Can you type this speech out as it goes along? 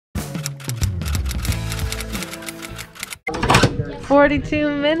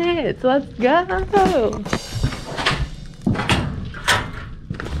42 minutes. Let's go.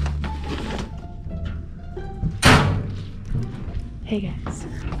 Hey guys,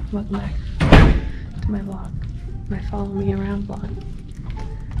 welcome back to my vlog, my follow me around vlog.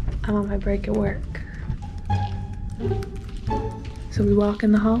 I'm on my break at work. So we walk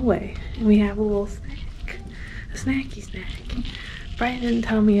in the hallway and we have a little snack, a snacky snack. Brian didn't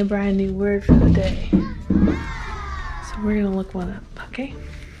tell me a Brianew word for the day. So we're gonna look one up, okay?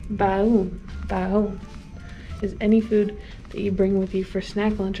 Baon. Baon is any food that you bring with you for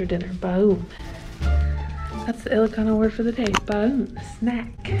snack, lunch, or dinner. Baon. That's the Ilocano word for the day. Baon,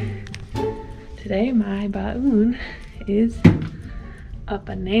 snack. Today my baon is a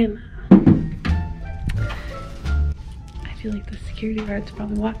banana. I feel like the security guard's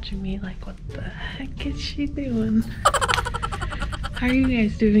probably watching me like, what the heck is she doing? How are you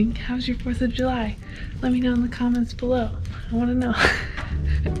guys doing? How's your 4th of July? Let me know in the comments below. I want to know.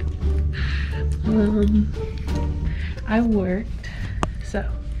 I worked, so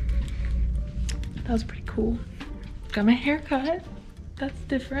that was pretty cool. Got my hair cut. That's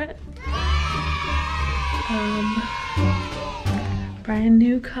different.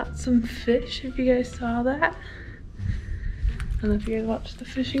 Brianew caught some fish, if you guys saw that. I don't know if you guys watched the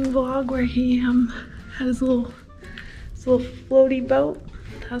fishing vlog where he had his little floaty boat.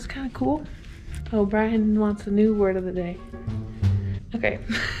 That was kind of cool. Oh, Brian wants a new word of the day. Okay.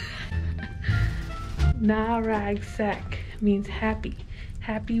 Naragsak means happy.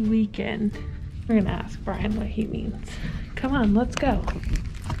 Happy weekend. We're gonna ask Brian what he means. Come on, let's go.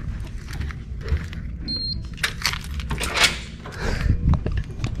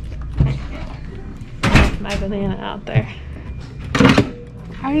 That's my banana out there.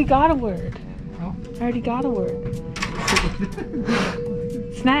 I already got a word. Oh. I already got a word.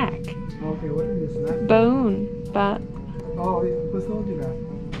 Snack. Okay, what is this snack? Baon. But. Oh, who told you that?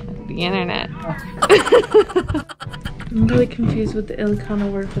 The internet. I'm really confused what the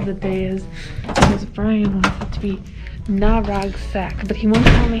Ilocano word for the day is because Brian wants it to be naragsak, but he won't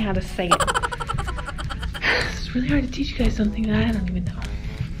tell me how to say it. It's really hard to teach you guys something that I don't even know.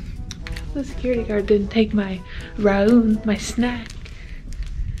 The security guard didn't take my raoon, my snack.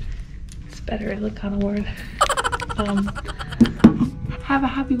 It's a better Ilocano word. Have a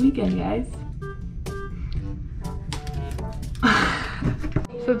happy weekend, guys.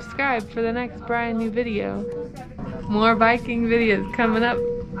 Subscribe for the next Brianew video. More biking videos coming up.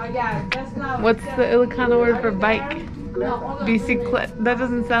 What's the Ilocano word for bike? Bicicleta. That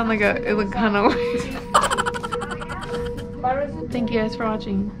doesn't sound like a Ilocano word. Thank you guys for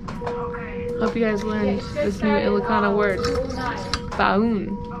watching. Hope you guys learned this new Ilocano word.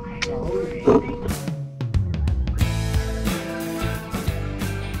 Baon.